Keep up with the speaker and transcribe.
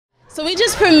So we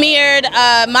just premiered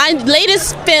my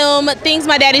latest film, Things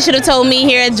My Daddy Should Have Told Me,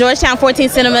 here at Georgetown 14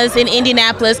 Cinemas in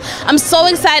Indianapolis. I'm so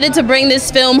excited to bring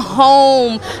this film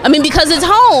home. I mean, because it's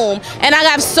home. And I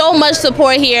got so much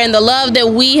support here, and the love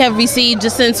that we have received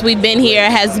just since we've been here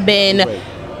has been,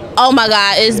 oh my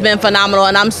God, it's been phenomenal.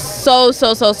 And I'm so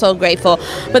grateful.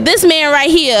 But this man right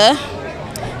here,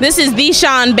 this is the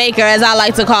Sean Baker, as I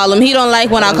like to call him. He don't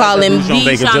like when I call him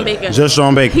the Sean Baker. Just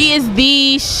Sean Baker. He is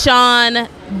the Sean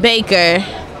Baker.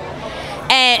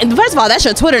 And first of all, that's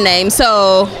your Twitter name,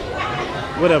 so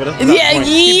whatever.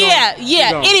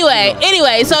 Yeah.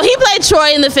 Anyway, so he played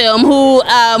Troy in the film, who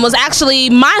was actually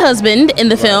my husband in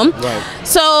the film. Right.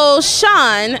 So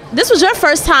Sean, this was your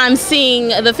first time seeing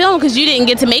the film because you didn't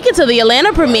get to make it to the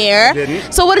Atlanta premiere. I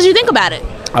didn't. So what did you think about it?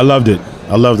 I loved it.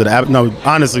 No,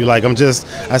 honestly, like I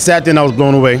sat there and I was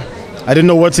blown away. I didn't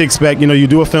know what to expect. You know, you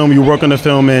do a film, you work on the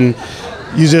film, and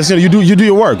you just, you do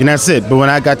your work, and that's it. But when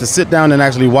I got to sit down and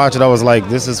actually watch it, I was like,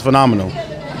 this is phenomenal.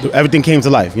 Everything came to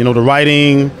life. You know, the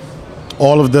writing,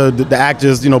 all of the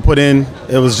actors, put in.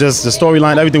 It was just the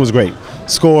storyline. Everything was great.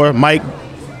 Score, Mike,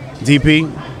 DP,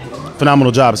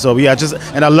 phenomenal job. So yeah,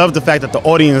 and I love the fact that the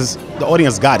audience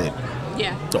got it.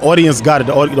 Yeah. The audience got it.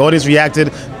 The audience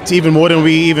reacted to even more than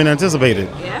we even anticipated.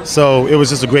 Yeah. So it was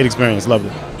just a great experience. Loved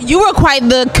it. You were quite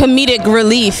the comedic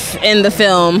relief in the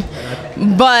film,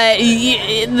 but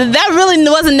that really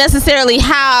wasn't necessarily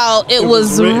how it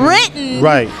was written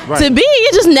right. to be.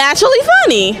 You're just naturally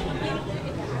funny.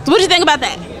 So what do you think about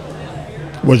that?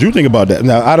 What did you think about that?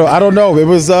 Now I don't know. It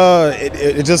was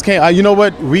it just came. You know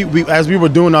what? We as we were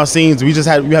doing our scenes, we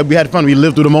had fun. We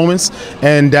lived through the moments,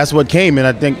 and that's what came. And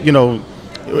I think it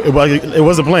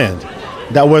wasn't planned.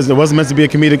 It wasn't meant to be a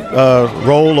comedic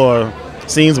role or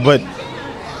scenes, but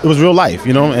it was real life,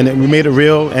 and we made it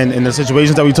real. And in the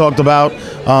situations that we talked about,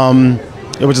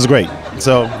 it was just great.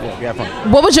 So yeah, we had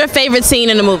fun. What was your favorite scene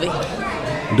in the movie?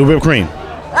 The whipped cream.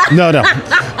 No.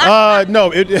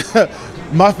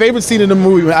 My favorite scene in the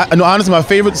movie. Honestly, my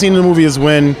favorite scene in the movie is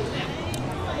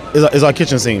is our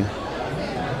kitchen scene.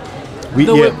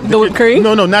 The whipped cream?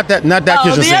 No, not that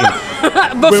kitchen scene.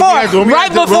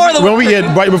 Right before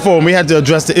when we had to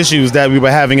address the issues that we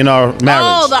were having in our marriage.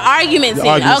 Oh, the argument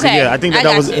scene. Okay. Yeah, I think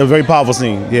that was a very powerful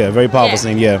scene. Yeah, very powerful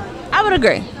scene. Yeah. I would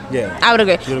agree. Yeah. I would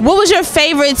agree. What was your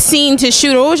favorite scene to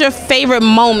shoot, or what was your favorite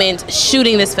moment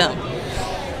shooting this film?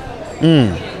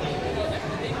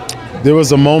 There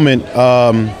was a moment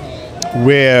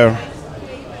where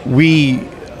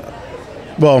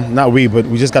not we, but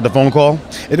we just got the phone call.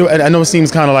 I know it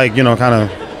seems kind of like, kind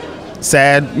of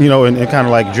sad, and kind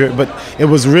of like, but it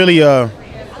was really it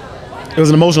was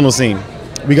an emotional scene.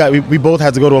 We both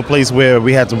had to go to a place where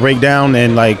we had to break down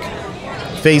and like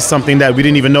face something that we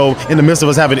didn't even know. In the midst of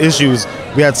us having issues,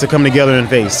 we had to come together and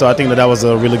face. So I think that was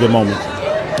a really good moment.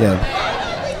 Yeah.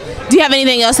 Do you have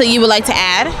anything else that you would like to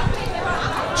add?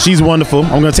 She's wonderful.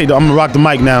 I'm gonna rock the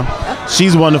mic now.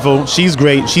 She's wonderful. She's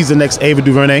great. She's the next Ava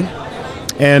DuVernay.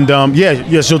 And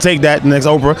she'll take that next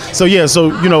Oprah.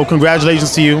 So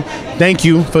congratulations to you. Thank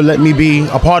you for letting me be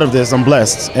a part of this. I'm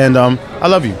blessed, and I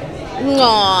love you.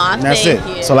 Aw, that's it.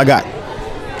 That's all I got.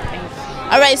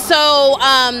 All right, so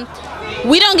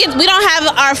we don't have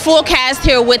our full cast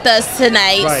here with us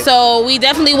tonight, right. So we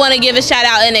definitely want to give a shout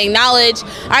out and acknowledge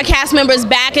our cast members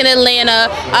back in Atlanta: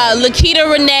 Lakita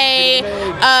Renee,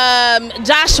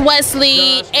 Josh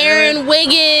Wesley, Aaron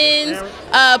Wiggins,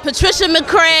 Patricia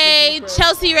McCray,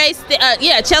 Chelsea Ray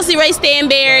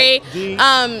Stanberry,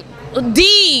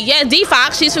 D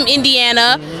Fox, she's from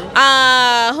Indiana.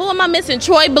 Who am I missing?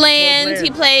 Troy Bland,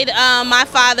 he played my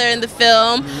father in the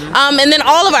film. And then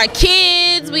all of our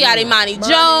kids, we got Imani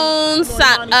Jones,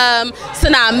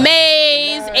 Sanaa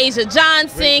Mays, Asia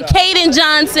Johnson, Kaden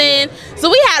Johnson. So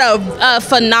we had a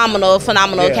phenomenal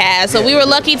cast. So we were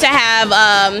lucky to have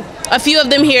a few of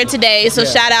them here today. So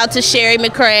shout out to Sherry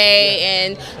McCray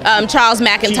and Charles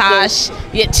McIntosh,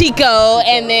 Chico,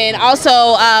 and then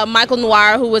also Michael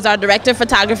Noir, who was our director of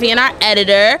photography and our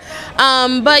editor.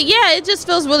 But yeah, it just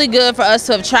feels really good for us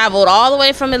to have traveled all the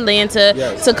way from Atlanta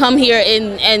to come here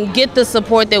and get the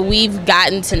support that we've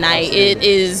gotten tonight. It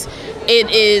is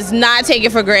not taken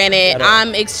for granted.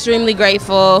 I'm extremely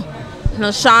grateful. I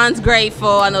know Sean's grateful.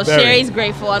 I know Sherry's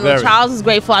grateful. I know Charles is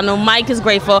grateful. I know Mike is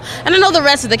grateful. And I know the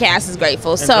rest of the cast is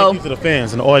grateful. And thank you to the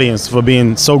fans and the audience for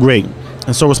being so great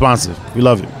and so responsive. We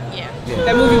love it. Yeah.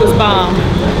 That movie was bomb.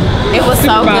 It was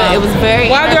so good. It was very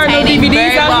Why there are no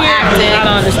DVDs out here? Acted. I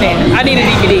don't understand. I need a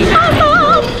DVD.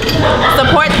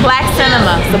 Support black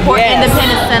cinema. Support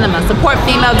independent cinema. Support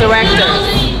female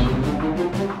directors.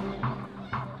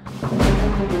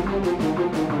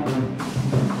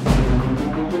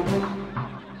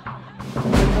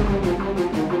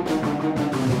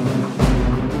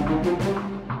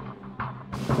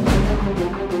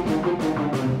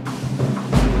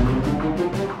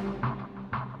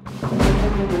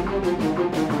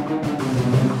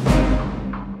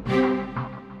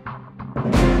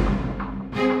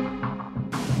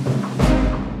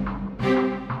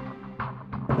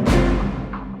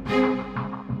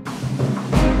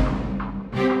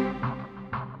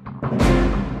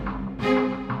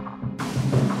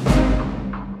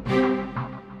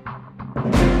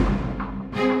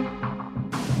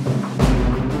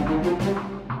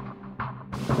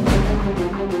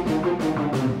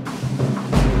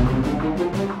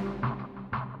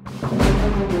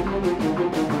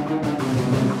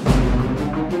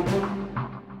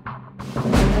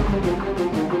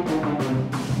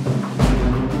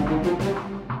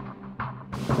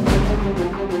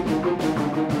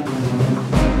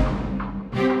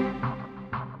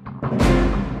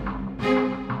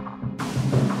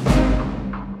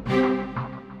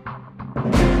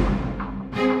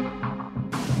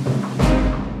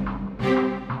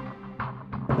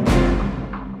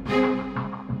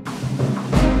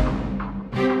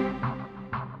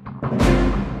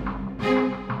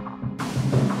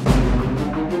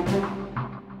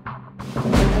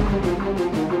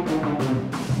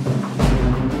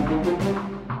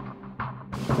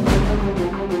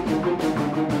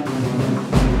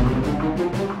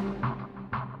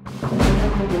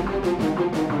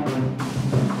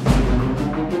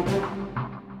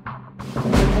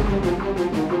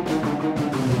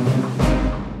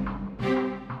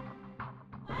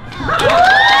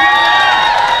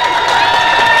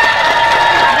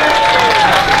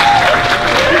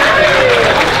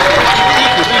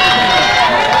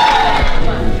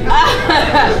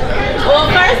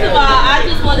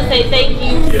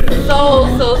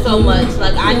 So much.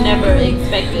 Like, I never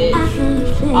expected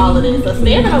all of this. A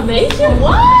standing ovation?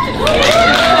 What?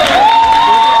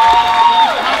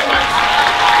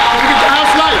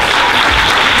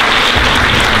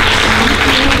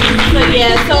 So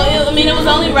yeah, I mean, it was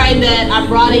only right that I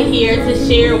brought it here to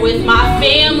share with my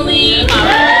family,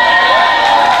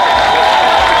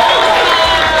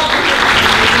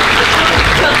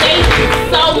 so thank you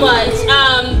so much.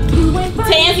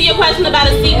 To answer your question about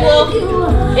a sequel,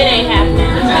 it ain't happening.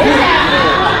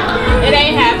 It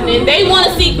ain't happening. They want a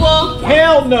sequel.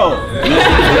 Hell no.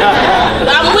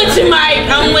 I'm with you, Mike.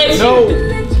 I'm with you. No.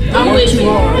 I'm with you.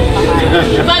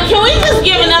 But can we just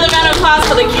give another round of applause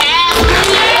for the cast?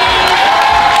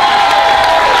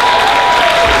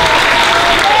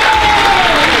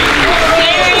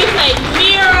 Gary played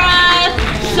Mira.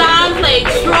 Sean played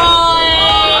Troy.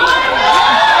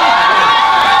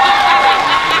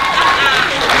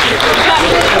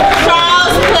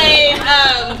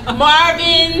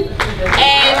 Marvin,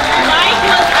 and Mike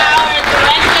was our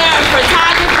director of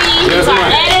photography. He's our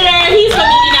editor. He's from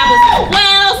Indianapolis as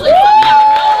well, so some of y'all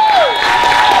know him.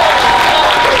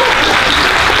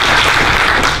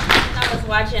 I was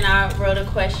watching, I wrote a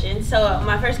question. So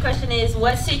my first question is,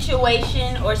 what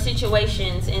situation or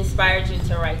situations inspired you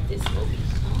to write this movie?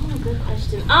 Oh, good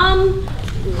question.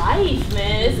 Life,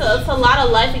 man. It's a lot of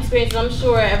life experiences. I'm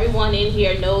sure everyone in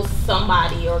here knows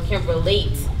somebody or can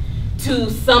relate to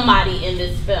somebody in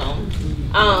this film.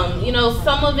 You know,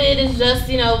 some of it is just,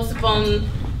 you know, from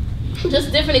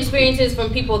just different experiences from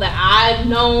people that I've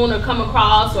known or come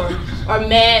across or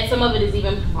met. Some of it is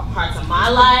even parts of my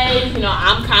life. You know,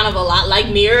 I'm kind of a lot like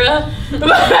Mira.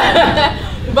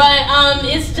 But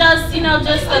it's just, you know,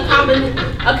 just a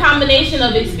combination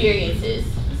of experiences.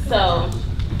 So,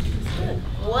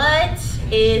 what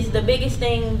is the biggest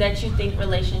thing that you think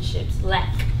relationships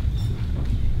lack?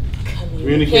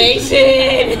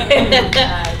 Communication.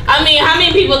 I mean, how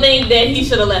many people think that he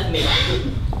should have left me? Y'all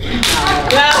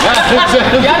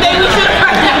think we should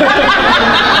have?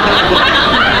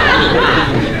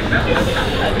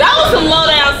 That was some low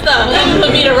down stuff. Even for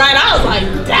me to write, I was like,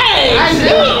 dang,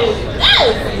 that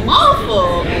is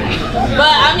awful.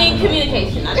 But I mean,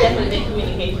 communication. I definitely think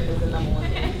communication is the number one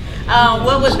thing.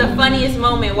 What was the funniest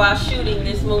moment while shooting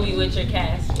this movie with your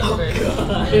cast? Oh,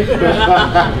 God.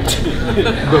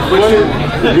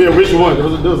 Yeah, which one?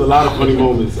 There was a lot of funny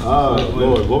moments.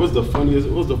 Lord, what was the funniest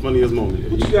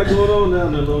moment? What you got going on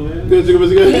down there, little man? No,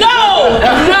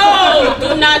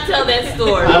 do not tell that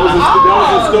story. That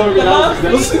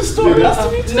was a story. No,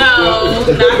 not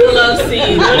the love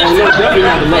scene. No, definitely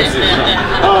not the love scene.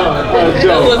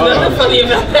 There was nothing funny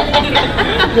about that.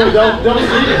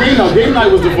 Game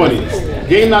night was the funniest.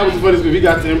 Game night was the funniest because we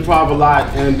got to improv a lot,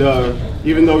 and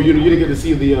even though you didn't get to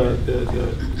see the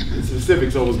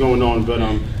specifics of what was going on, but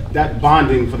that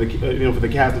bonding for the for the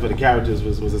cast and for the characters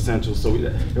was essential. So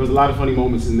there was a lot of funny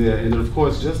moments in there, and then of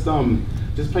course just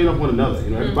playing off one another. You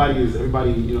know, everybody.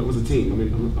 You know, it was a team. I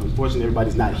mean, unfortunately,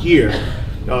 everybody's not here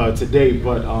today,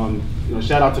 but you know,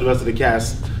 shout out to the rest of the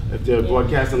cast. If they're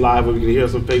broadcasting live, or we can hear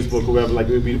us on Facebook or wherever, like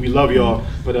we love y'all.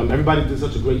 But everybody did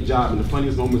such a great job, and the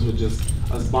funniest moments were just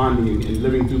us bonding and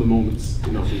living through the moments,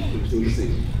 you know, from scene to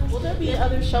scene. Will there be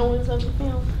other showings of the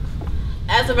film?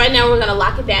 As of right now, we're gonna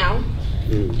lock it down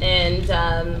and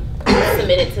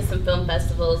submit it to some film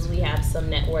festivals. We have some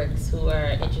networks who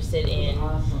are interested in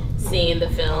seeing the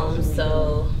film,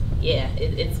 so yeah,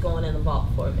 it's going in the vault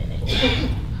for a minute.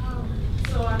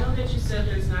 So I know that you said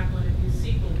there's not going to be a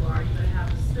sequel, but are you going to have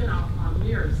a spin-off on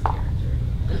Mira's character?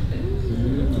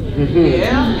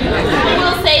 Yeah. I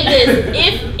will say this,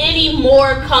 if any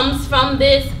more comes from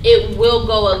this, it will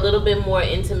go a little bit more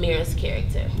into Mira's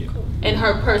character and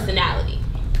her personality.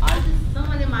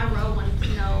 Someone in my row wanted to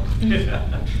know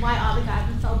why all the guys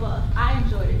are so buff. I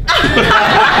enjoyed it.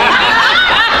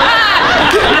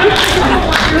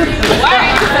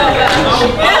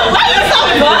 Why are you so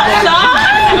buff, Sean?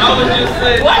 I was just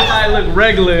saying, I look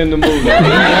regular in the movie.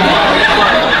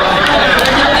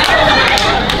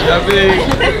 I mean,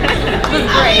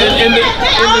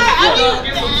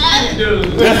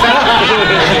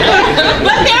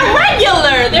 but they're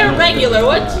regular. They're regular.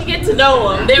 Once you get to know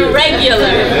them, they're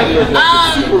regular.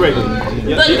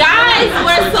 The guys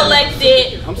were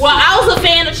selected. Well, I was a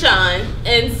fan of Sean,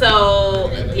 and so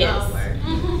yes.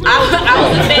 I was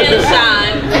a fan of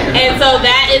Sean, and so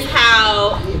that is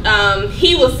how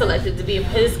he was selected to be.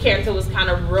 His character was kind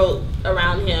of wrote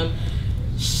around him.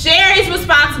 Sherry's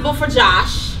responsible for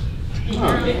Josh.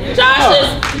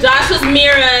 Josh was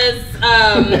Mira's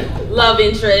love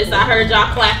interest. I heard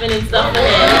y'all clapping and stuff for him.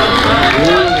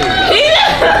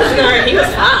 He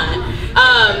was fine.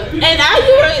 And now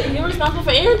you were responsible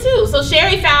for Aaron too. So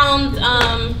Sherry found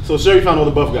So Sherry found all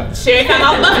the buff guys. Sherry found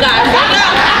all the buff guys.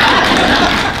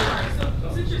 So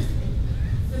since you're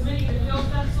submitting the film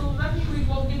festival, I think we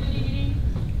won't get the DVD.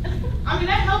 I mean,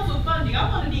 that helps with funding. I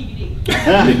want a DVD.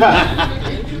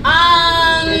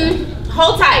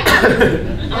 Hold tight.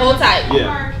 Hold tight.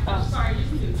 Yeah. Sorry,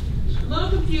 just a little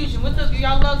confusion. What the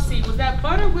y'all love seat? Was that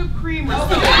butter, whipped cream, or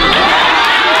something?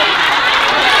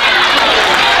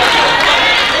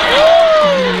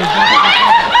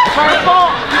 First ball.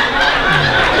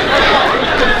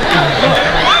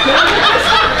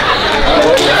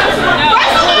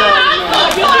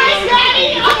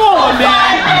 Come on,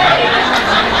 man.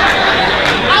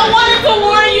 I wanted to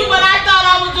warn you, but I thought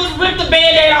I would just rip the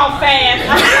Band-Aid off fast.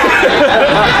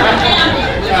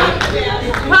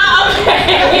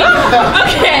 Okay.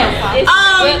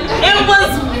 It was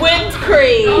whipped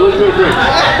cream.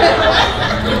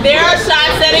 There are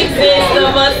shots that exist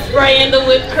of us spraying the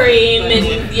whipped cream, and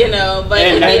you know, but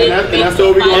that's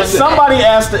what we And somebody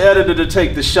asked the editor to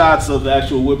take the shots of the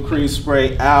actual whipped cream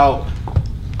spray out.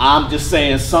 I'm just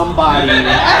saying somebody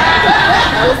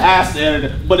asked the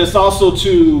editor, but it's also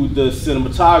to the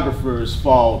cinematographer's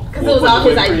fault because it was all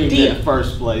his idea in the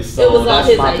first place. So it was all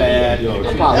his my idea. bad. Yo,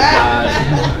 apologize.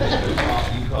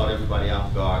 You caught everybody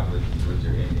off guard with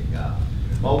your ending.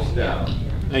 Most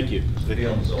Thank you.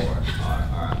 films are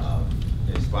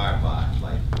inspired by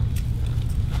like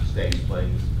stage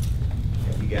plays.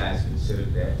 Have you guys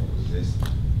considered that? Was this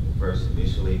first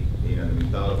initially, you know, we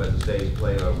thought of as a stage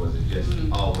play, or was it just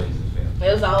always a film?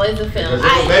 It was always a film. Because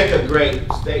it would make a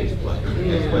great stage play.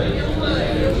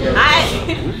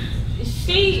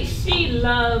 She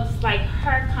loves, like,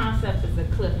 her concept is a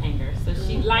cliffhanger, so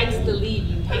she likes to leave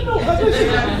you hanging.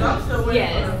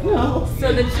 Yes.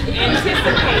 So that you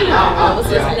anticipate what's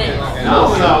his next. And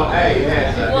also, hey, it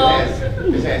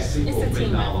has sequel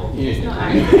written all over it.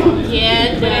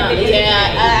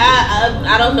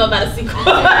 I don't know about a sequel.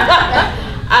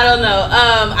 I don't know.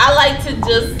 I like to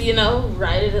just, you know,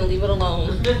 write it and leave it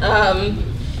alone.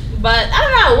 But I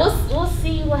don't know. We'll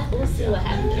see what happens.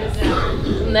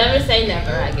 Never say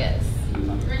never, I guess.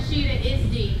 Rasheda, it's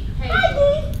Dee. Hey,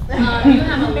 you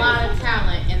have a lot of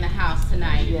talent in the house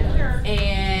tonight,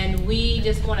 and we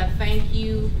just want to thank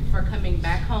you for coming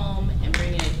back home and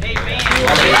bringing it.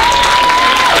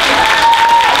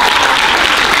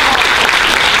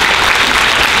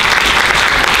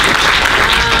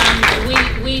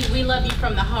 We love you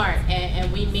from the heart,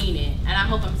 and we mean it. And I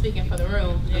hope I'm speaking for the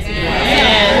room.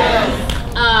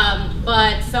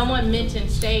 But someone mentioned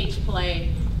stage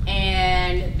play,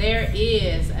 and there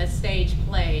is a stage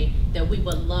play that we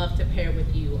would love to pair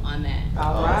with you on that.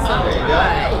 All right.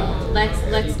 So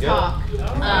let's talk.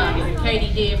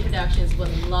 Katie Deer Productions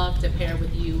would love to pair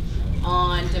with you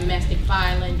on domestic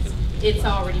violence. It's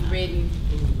already written.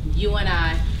 You and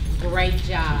I, great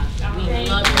job. We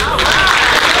love you.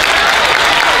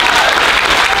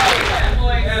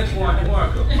 Antoine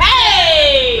Marco.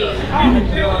 Hey!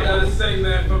 Yo, I gotta say,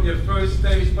 man, from your first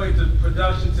stage play to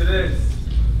production to this,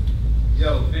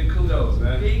 yo, big kudos,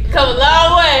 man. Come a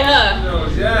long way, huh?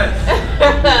 Kudos, yes.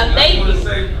 Thank you. I want to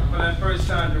say, from that first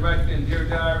time directing Dear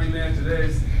Diary, man, to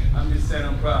this, I'm just saying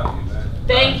I'm proud of you, man.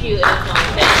 Thank you, Antoine.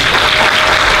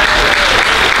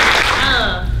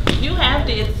 You have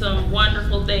did some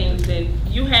wonderful things, and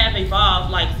you have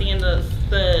evolved, like seeing the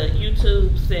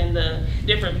YouTubes and the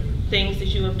different things that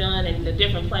you have done and the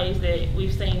different plays that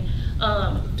we've seen.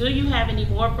 Do you have any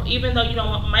more, even though you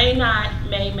may not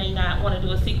want to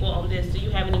do a sequel on this, do you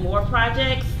have any more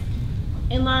projects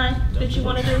in line that you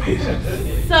want to do?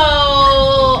 So,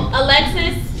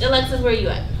 Alexis, where are you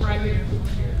at? Right here.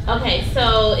 Okay,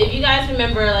 so if you guys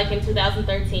remember, like in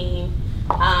 2013,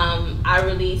 I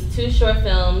released 2 short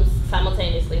films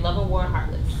simultaneously, Love and War and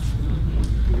Heartless.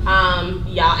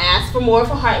 Y'all asked for more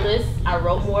for Heartless. I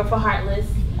wrote more for Heartless,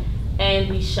 and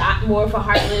we shot more for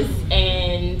Heartless,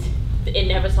 and it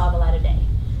never saw the light of day.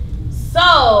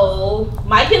 So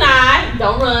Mike and I,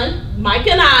 don't run, Mike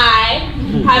and I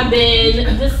have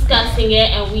been discussing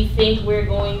it, and we think we're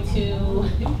going to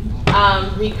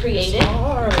recreate it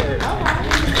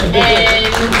and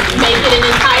make it an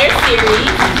entire series.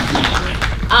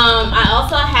 I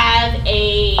also have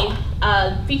a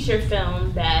feature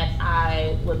film that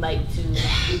I would like to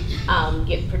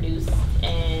get produced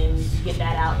and get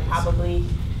that out probably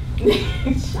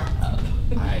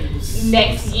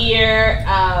next year,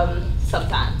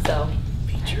 sometime. So.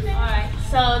 Alright,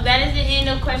 so that is the end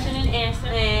of question and answer.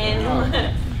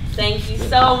 And thank you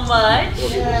so much.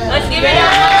 Let's give it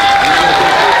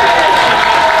up.